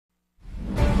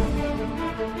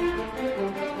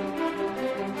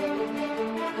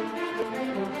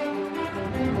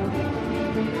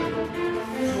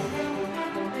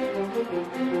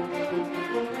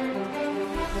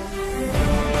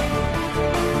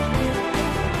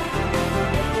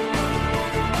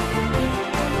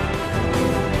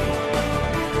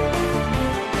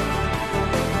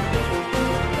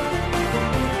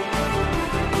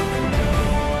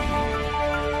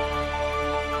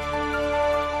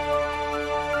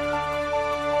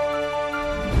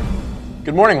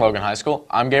Good morning, Logan High School.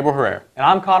 I'm Gabriel Herrera. And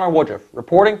I'm Connor Woodruff,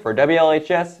 reporting for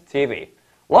WLHS-TV.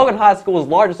 Logan High School's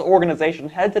largest organization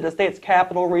headed to the state's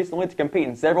capital recently to compete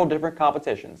in several different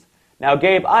competitions. Now,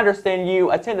 Gabe, I understand you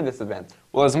attended this event.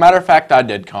 Well, as a matter of fact, I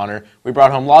did, Connor. We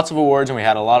brought home lots of awards and we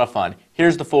had a lot of fun.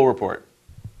 Here's the full report.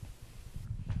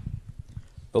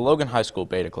 The Logan High School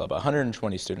Beta Club,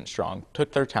 120 students strong,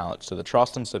 took their talents to the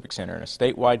Charleston Civic Center in a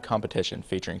statewide competition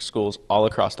featuring schools all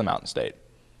across the Mountain State.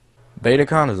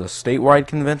 BetaCon is a statewide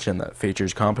convention that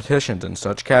features competitions in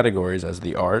such categories as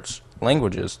the arts,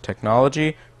 languages,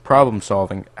 technology,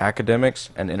 problem-solving, academics,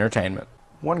 and entertainment.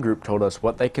 One group told us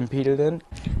what they competed in.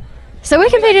 So we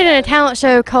competed in a talent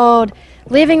show called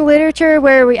Living Literature,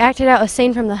 where we acted out a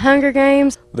scene from the Hunger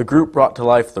Games. The group brought to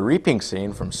life the reaping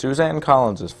scene from Suzanne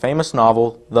Collins' famous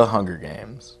novel, The Hunger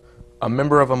Games. A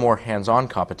member of a more hands-on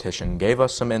competition gave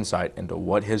us some insight into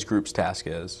what his group's task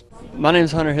is. My name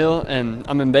is Hunter Hill, and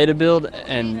I'm in Beta Build,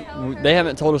 and they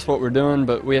haven't told us what we're doing,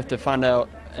 but we have to find out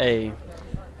a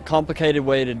complicated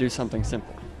way to do something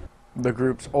simple. The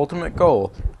group's ultimate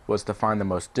goal was to find the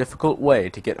most difficult way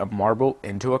to get a marble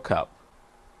into a cup.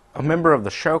 A member of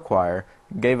the show choir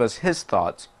gave us his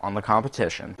thoughts on the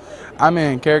competition. I'm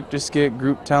in character skit,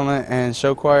 group talent, and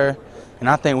show choir, and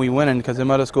I think we winning because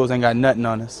them other schools ain't got nothing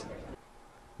on us.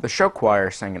 The show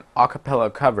choir sang an a cappella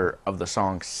cover of the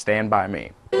song Stand By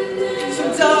Me.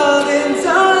 So darling,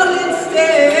 darling,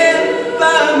 stand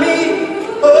by me.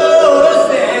 Oh,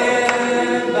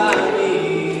 stand by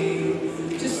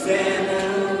me. Just stand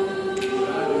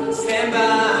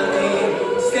by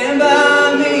me. Stand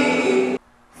by me.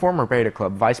 Former Beta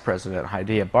Club Vice President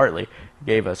Hydea Bartley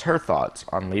gave us her thoughts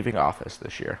on leaving office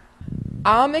this year.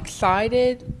 I'm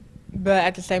excited, but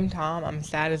at the same time, I'm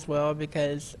sad as well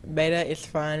because Beta is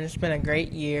fun. It's been a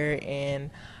great year, and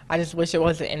I just wish it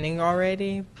wasn't ending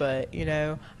already. But, you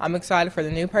know, I'm excited for the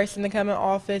new person to come in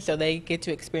office so they get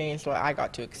to experience what I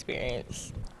got to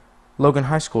experience. Logan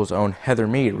High School's own Heather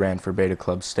Mead ran for Beta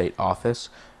Club's state office,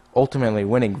 ultimately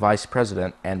winning vice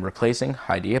president and replacing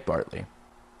Hydea Bartley.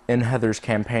 In Heather's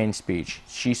campaign speech,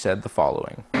 she said the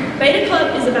following. Beta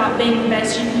Club is about being the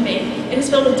best you can be. It is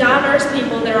filled with diverse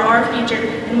people that are our future,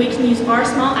 and we can use our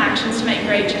small actions to make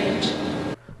great change.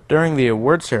 During the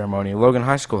award ceremony, Logan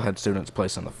High School had students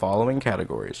placed in the following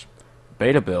categories: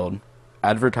 Beta Build,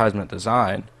 Advertisement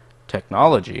Design,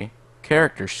 Technology,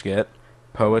 Character Skit,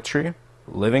 Poetry,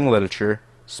 Living Literature,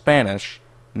 Spanish,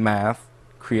 Math,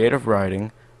 Creative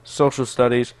Writing, Social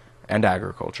Studies, and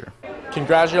Agriculture.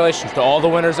 Congratulations to all the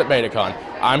winners at BetaCon.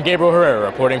 I'm Gabriel Herrera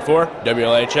reporting for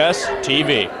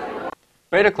WLHS-TV.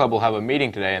 Beta Club will have a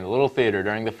meeting today in the Little Theater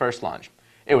during the first lunch.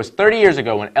 It was 30 years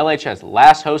ago when LHS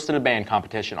last hosted a band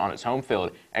competition on its home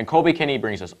field, and Colby Kinney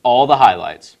brings us all the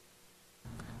highlights.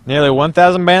 Nearly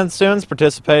 1,000 band students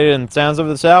participated in Sounds of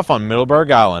the South on Middleburg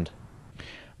Island.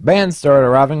 Bands started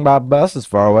arriving by bus as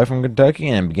far away from Kentucky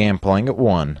and began playing at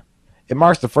 1. It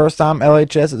marks the first time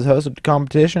LHS has hosted a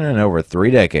competition in over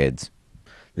 3 decades.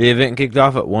 The event kicked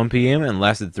off at 1 p.m. and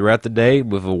lasted throughout the day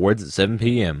with awards at 7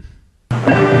 p.m.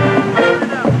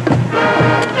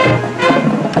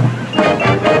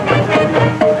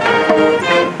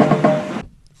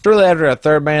 Shortly after a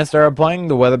third band started playing,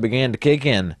 the weather began to kick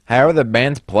in. However, the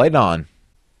bands played on.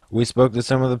 We spoke to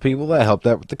some of the people that helped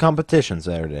out with the competition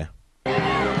Saturday.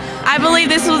 I believe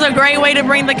this was a great way to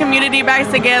bring the community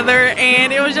back together,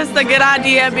 and it was just a good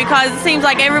idea because it seems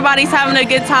like everybody's having a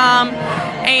good time,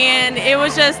 and it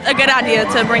was just a good idea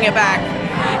to bring it back.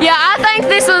 Yeah, I think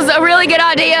this was a really good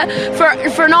idea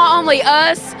for not only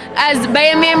us as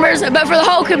band members, but for the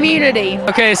whole community.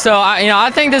 Okay, so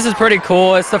I think this is pretty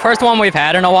cool. It's the first one we've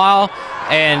had in a while,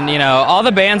 and all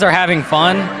the bands are having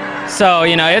fun. So,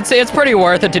 it's pretty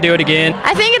worth it to do it again.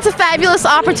 I think it's a fabulous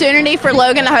opportunity for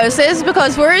Logan to host this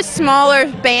because we're a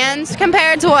smaller band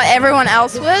compared to what everyone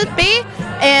else would be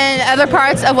in other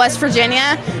parts of West Virginia.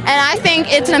 And I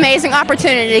think it's an amazing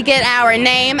opportunity to get our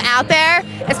name out there,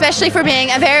 especially for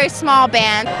being a very small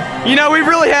band. You know, we've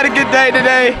really had a good day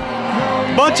today.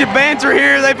 A bunch of bands are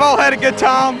here. They've all had a good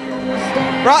time.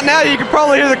 Right now, you can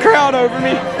probably hear the crowd over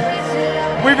me.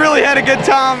 We've really had a good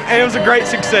time, and it was a great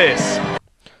success.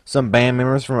 Some band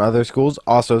members from other schools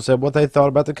also said what they thought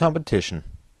about the competition.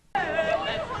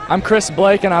 I'm Chris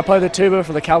Blake, and I play the tuba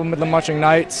for the Calvin Midland Marching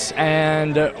Knights,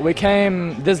 and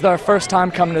this is our first time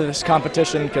coming to this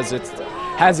competition because it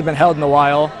hasn't been held in a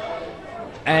while,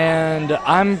 and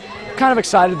I'm kind of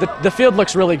excited. The field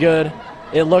looks really good.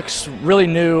 It looks really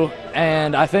new,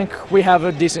 and I think we have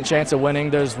a decent chance of winning.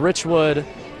 There's Richwood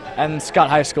and Scott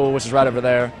High School, which is right over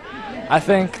there. I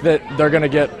think that they're going to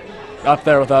get up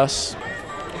there with us.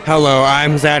 Hello,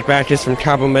 I'm Zach Backus from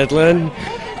Cabo Midland.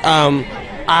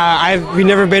 We've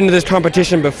never been to this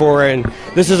competition before, and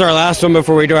this is our last one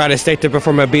before we go out of state to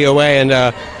perform a BOA, and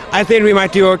I think we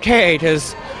might do okay,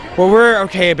 because, well, we're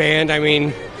okay band. I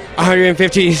mean,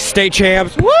 150 state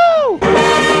champs. Woo!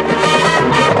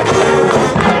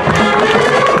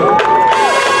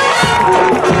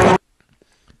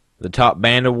 The top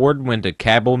band award went to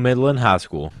Cabell Midland High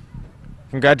School.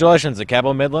 Congratulations to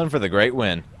Cabell Midland for the great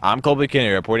win. I'm Colby Kinney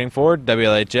reporting for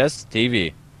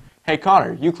WLHS-TV. Hey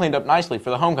Connor, you cleaned up nicely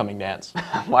for the homecoming dance.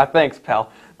 Why thanks,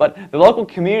 pal. But the local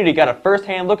community got a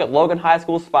first-hand look at Logan High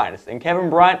School's finest, and Kevin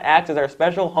Bryant acts as our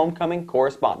special homecoming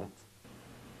correspondent.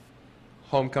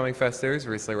 Homecoming festivities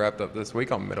recently wrapped up this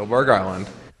week on Middleburg Island.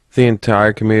 The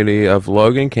entire community of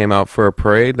Logan came out for a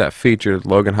parade that featured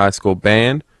Logan High School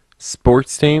band,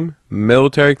 sports team,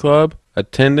 military club,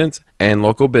 attendants, and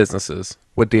local businesses,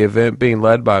 with the event being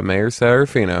led by Mayor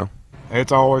Serafino.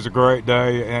 It's always a great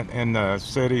day in the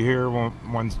city here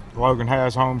when Logan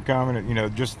has homecoming. You know,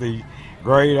 just the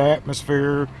great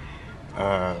atmosphere,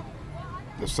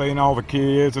 seeing all the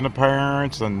kids and the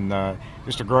parents, and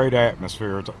just a great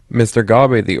atmosphere. Mr.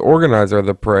 Galby, the organizer of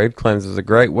the parade, claims it's a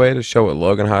great way to show what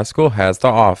Logan High School has to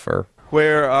offer.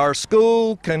 Where our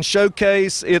school can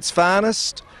showcase its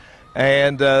finest,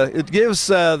 and it gives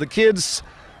the kids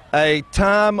a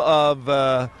time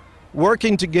of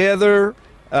working together,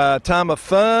 time of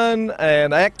fun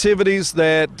and activities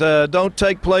that don't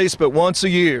take place but once a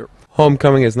year.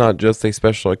 Homecoming is not just a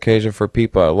special occasion for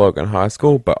people at Logan High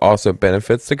School, but also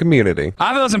benefits the community.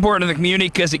 I feel it's important to the community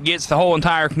because it gets the whole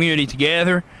entire community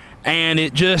together, and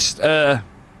it just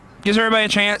gives everybody a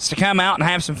chance to come out and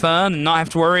have some fun and not have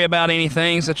to worry about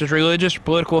anything such as religious or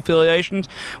political affiliations.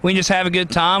 We can just have a good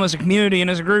time as a community and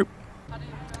as a group.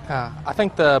 I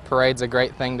think the parade's a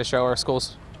great thing to show our school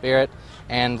spirit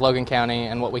and Logan County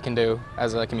and what we can do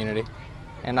as a community.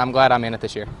 And I'm glad I'm in it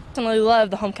this year. I personally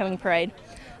love the homecoming parade.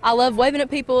 I love waving at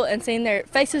people and seeing their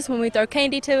faces when we throw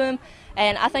candy to them,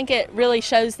 and I think it really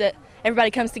shows that everybody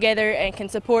comes together and can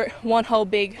support one whole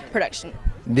big production.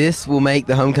 This will make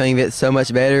the homecoming event so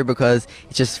much better because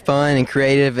it's just fun and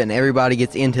creative and everybody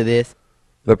gets into this.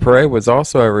 The parade was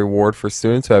also a reward for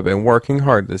students who have been working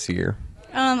hard this year.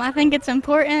 I think it's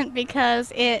important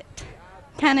because it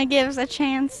kind of gives a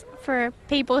chance for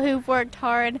people who've worked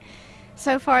hard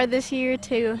so far this year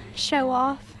to show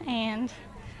off and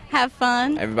have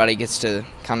fun. Everybody gets to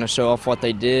kind of show off what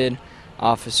they did.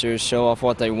 Officers show off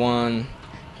what they won.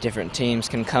 Different teams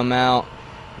can come out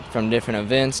from different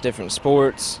events, different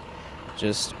sports.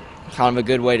 Just kind of a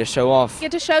good way to show off.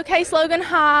 Get to showcase Logan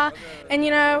High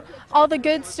and, all the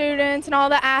good students and all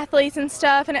the athletes and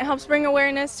stuff, and it helps bring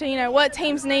awareness to, what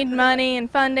teams need money and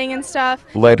funding and stuff.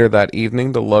 Later that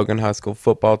evening, the Logan High School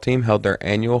football team held their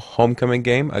annual homecoming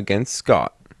game against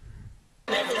Scott.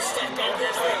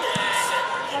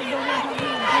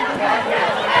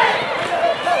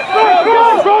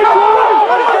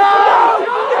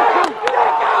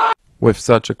 With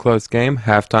such a close game,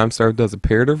 halftime served as a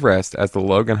period of rest as the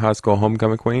Logan High School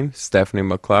homecoming queen, Stephanie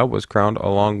McLeod, was crowned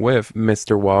along with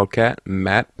Mr. Wildcat,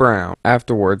 Matt Brown.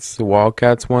 Afterwards, the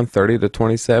Wildcats won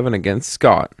 30-27 against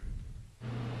Scott.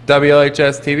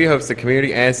 WLHS-TV hopes the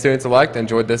community and students alike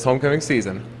enjoyed this homecoming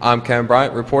season. I'm Kevin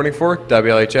Bryant reporting for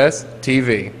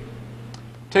WLHS-TV.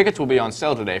 Tickets will be on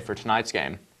sale today for tonight's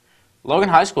game. Logan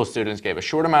High School students gave a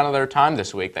short amount of their time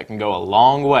this week that can go a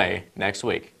long way next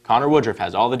week. Connor Woodruff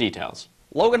has all the details.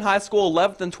 Logan High School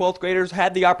 11th and 12th graders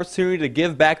had the opportunity to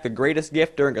give back the greatest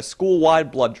gift during a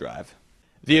school-wide blood drive.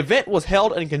 The event was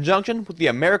held in conjunction with the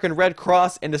American Red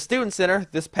Cross in the Student Center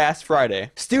this past Friday.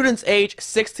 Students age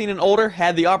 16 and older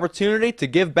had the opportunity to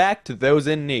give back to those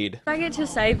in need. I get to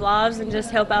save lives and just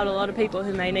help out a lot of people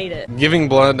who may need it. Giving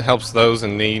blood helps those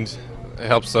in need. It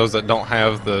helps those that don't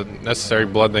have the necessary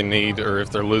blood they need, or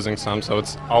if they're losing some, so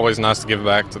it's always nice to give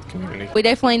back to the community. We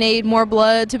definitely need more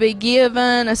blood to be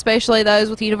given, especially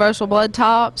those with universal blood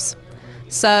types.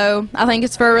 So I think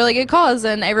it's for a really good cause,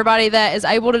 and everybody that is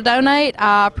able to donate,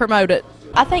 I promote it.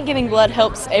 I think giving blood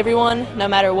helps everyone, no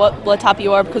matter what blood type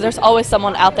you are, because there's always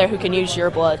someone out there who can use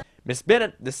your blood. Ms.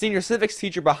 Bennett, the senior civics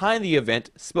teacher behind the event,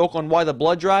 spoke on why the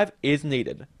blood drive is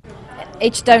needed.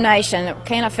 Each donation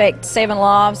can affect 7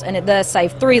 lives, and it does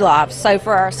save 3 lives. So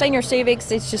for our senior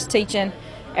civics, it's just teaching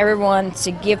everyone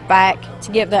to give back,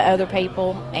 to give to other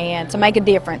people, and to make a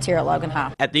difference here at Logan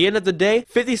High. At the end of the day,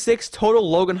 56 total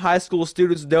Logan High School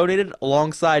students donated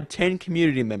alongside 10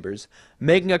 community members,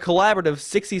 making a collaborative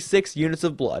 66 units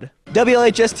of blood.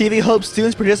 WLHS-TV hopes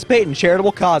students participate in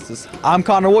charitable causes. I'm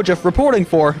Connor Woodruff reporting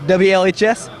for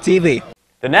WLHS-TV.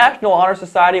 The National Honor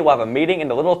Society will have a meeting in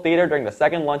the Little Theater during the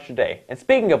second lunch today. And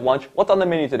speaking of lunch, what's on the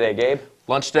menu today, Gabe?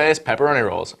 Lunch today is pepperoni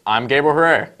rolls. I'm Gabriel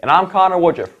Herrera. And I'm Connor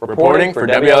Woodruff, reporting for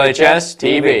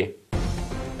WLHS-TV.